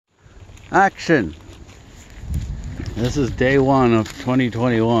Action! This is day 1 of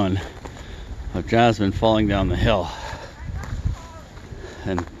 2021 of Jasmine falling down the hill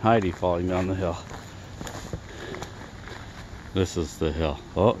and Heidi falling down the hill. This is the hill.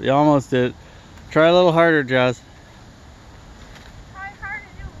 Oh, you almost did. Try a little harder, Jazz. Try hard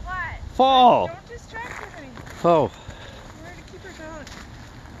to do what? Fall! Don't distract me. Oh. Where to keep her going?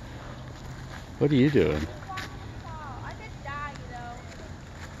 What are you doing? I could die, you know.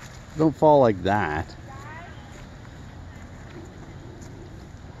 Don't fall like that.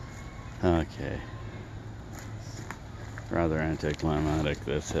 Okay. Rather anticlimactic,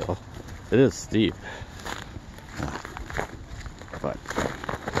 this hill. It is steep. But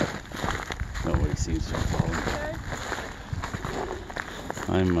nobody seems to have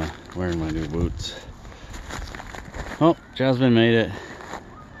fallen. I'm wearing my new boots. Oh, Jasmine made it.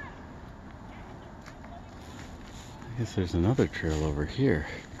 I guess there's another trail over here.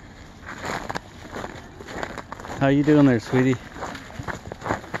 How you doing there, sweetie?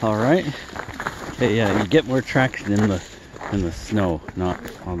 All right. Okay, yeah, you get more traction in the snow, not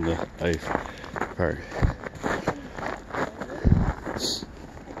on the ice part.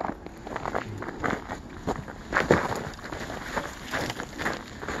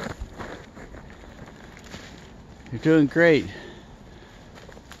 You're doing great.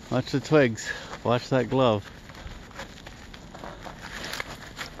 Watch the twigs. Watch that glove.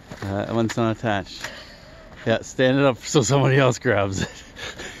 That one's not attached. Yeah, stand it up so somebody else grabs it.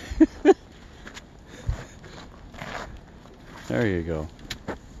 There you go.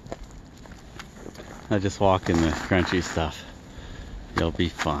 I just walk in the crunchy stuff. You'll be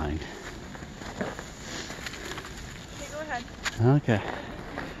fine. Okay, go ahead. Okay.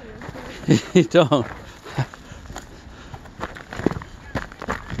 You don't.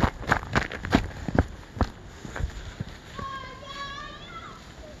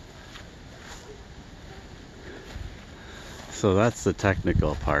 So that's the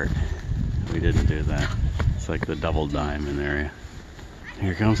technical part. We didn't do that. It's like the double diamond area.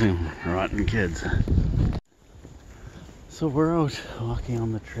 Here comes some rotten kids. So we're out walking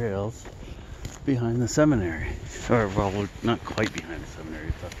on the trails behind the seminary. Or, well, we're not quite behind the seminary,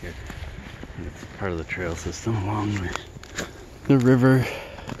 it's up here. And it's part of the trail system along the river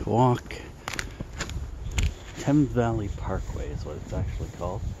walk. Thames Valley Parkway is what it's actually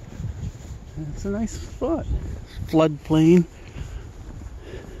called. And it's a nice spot. Floodplain.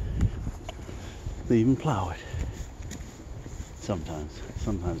 They even plow it.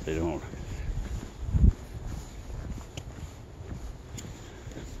 Sometimes they don't.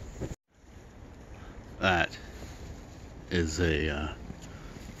 That is a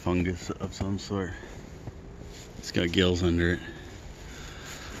fungus of some sort. It's got gills under it.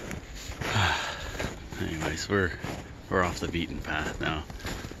 Anyways, we're off the beaten path now.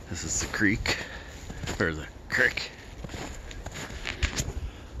 This is the creek, or the creek.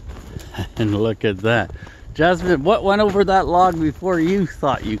 And look at that. Jasmine, what went over that log before you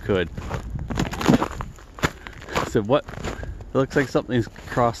thought you could? So what? It looks like something's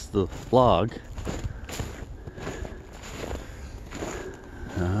crossed the log.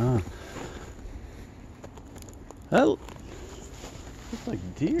 Oh. That looks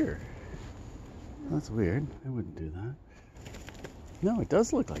like deer. That's weird. I wouldn't do that. No, it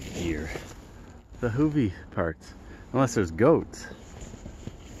does look like deer. The hoovy parts. Unless there's goats.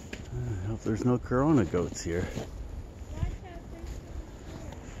 I hope there's no Corona goats here.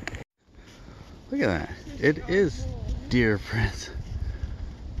 Look at that. It is deer prints.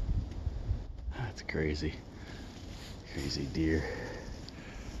 That's crazy. Crazy deer.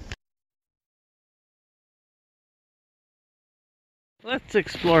 Let's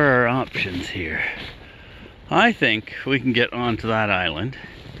explore our options here. I think we can get onto that island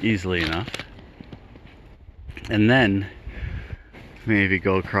easily enough. And then maybe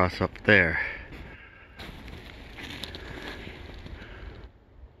go across up there.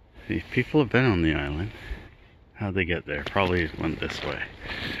 These people have been on the island. How'd they get there? Probably went this way.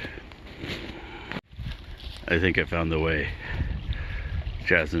 I think I found the way.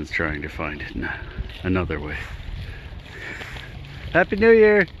 Jasmine's trying to find another way. Happy New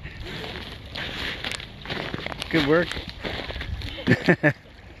Year! Good work.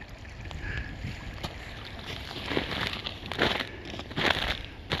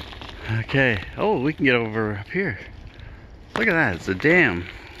 Okay. Oh, we can get over up here. Look at that. It's a dam.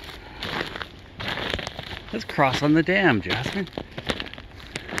 Let's cross on the dam, Jasmine.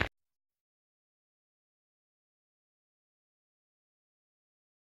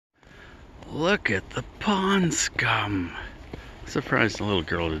 Look at the pond scum. Surprised the little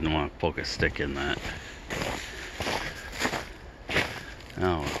girl didn't want to poke a stick in that.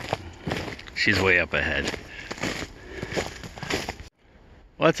 Oh well. She's way up ahead.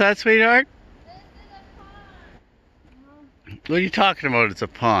 What's that, sweetheart? This is a pond. What are you talking about? It's a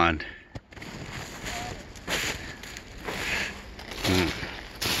pond.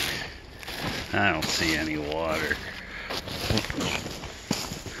 I don't see any water.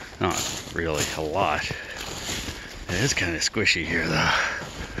 Not really a lot. It is kind of squishy here though.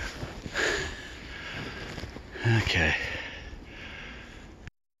 Okay.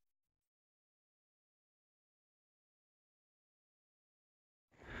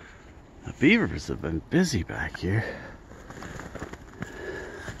 The beavers have been busy back here.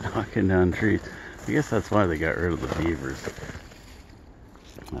 Knocking down trees. I guess that's why they got rid of the beavers.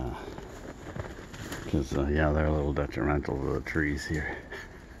 Because, yeah, they're a little detrimental to the trees here.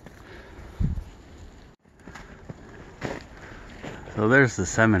 So there's the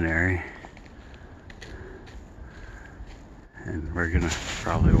seminary. And we're gonna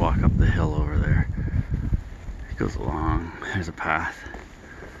probably walk up the hill over there. It goes along. There's a path.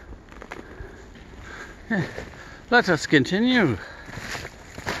 Yeah. Let us continue.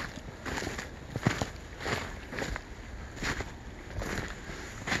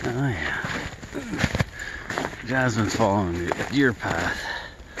 Oh yeah. Jasmine's following the deer path.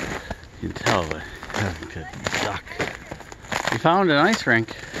 You can tell by having to duck. We found an ice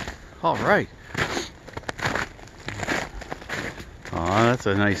rink. All right. Oh, that's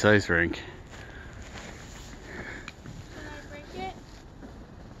a nice ice rink. Can I break it?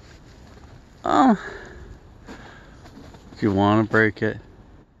 Oh. Do you want to break it?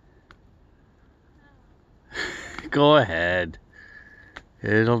 Go ahead.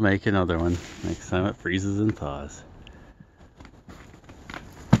 It'll make another one next time it freezes and thaws.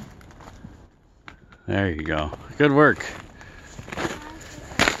 There you go. Good work.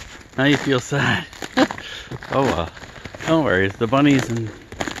 Now you feel sad. Oh well. Don't worry. The bunnies and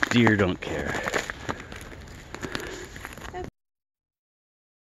deer don't care.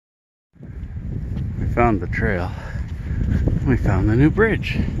 We found the trail. We found the new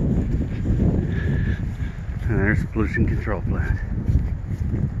bridge. And there's the pollution control plant.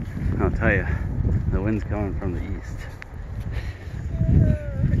 I'll tell you, the wind's coming from the east.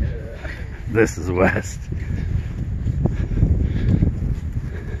 This is west.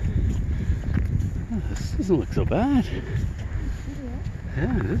 Oh, this doesn't look so bad.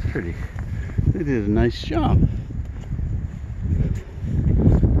 Yeah, it is pretty. They did a nice job.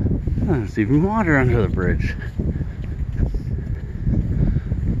 Oh, there's even water under the bridge.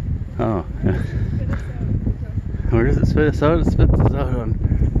 Oh, yeah. Where does it spit us out? It spits us out on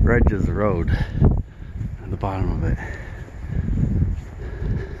Regis Road at the bottom of it.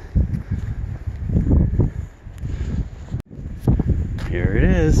 Here it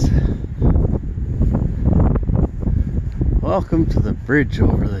is. Welcome to the bridge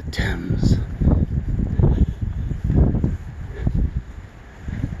over the Thames. This is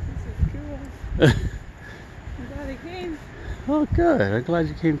cool. I'm glad I came. Oh, good. I'm glad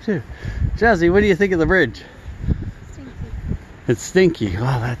you came too. Jazzy, what do you think of the bridge? Stinky. It's stinky.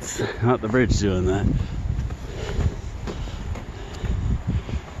 Well, that's not the bridge doing that.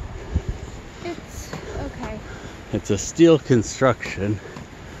 It's okay. It's a steel construction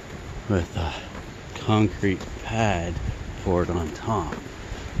with a concrete pad poured on top.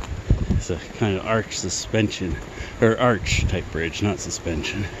 It's a kind of arch suspension, or arch type bridge, not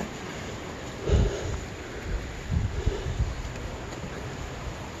suspension.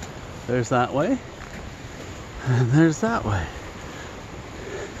 There's that way, and there's that way.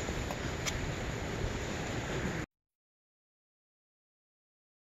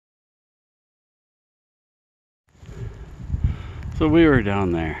 So we were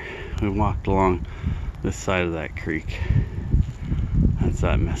down there. We walked along this side of that creek. That's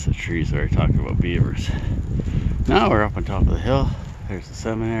that mess of trees where I talked about beavers. Now we're up on top of the hill. There's the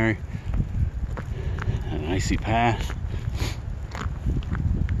seminary. An icy path.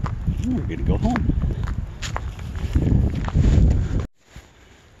 And we're gonna go home.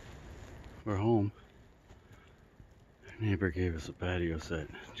 We're home. Our neighbor gave us a patio set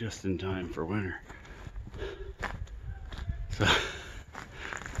just in time for winter. So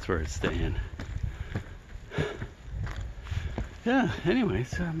that's where it's staying. Yeah,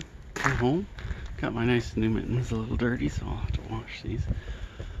 anyways, I'm home. Got my nice new mittens a little dirty, so I'll have to wash these.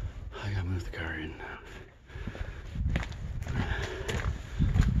 I gotta move the car in now.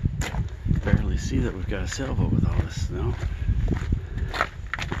 Barely see that we've got a sailboat with all this snow.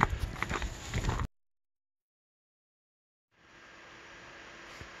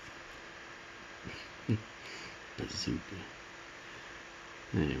 Bazooka.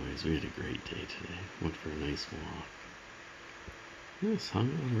 Anyways, we had a great day today. Went for a nice walk. Yes, hung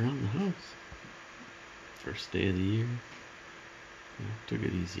out around the house. First day of the year. Yeah, took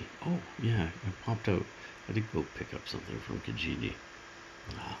it easy. Oh, yeah, I popped out. I did go pick up something from Kijiji.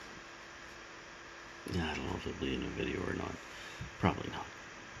 Yeah, I don't know if it'll be in a video or not. Probably not.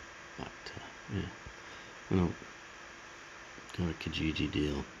 But, yeah. You know, got a Kijiji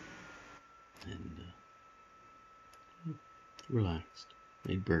deal. And, relaxed.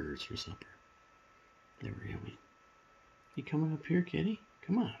 Made burgers for supper. They were yummy. You coming up here, kitty?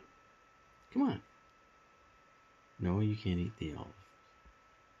 Come on. Come on. No, you can't eat the olive.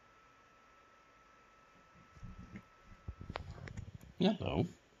 Hello.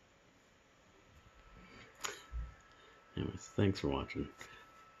 Anyways, thanks for watching.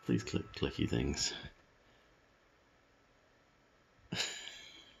 Please click clicky things.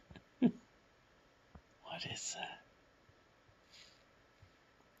 What is that?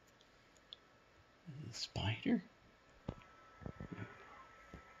 A spider?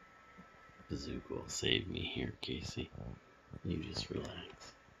 Bazooka will save me here, Casey. You just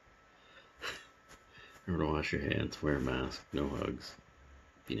relax. Remember to wash your hands, wear a mask, no hugs.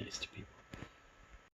 Be nice to people.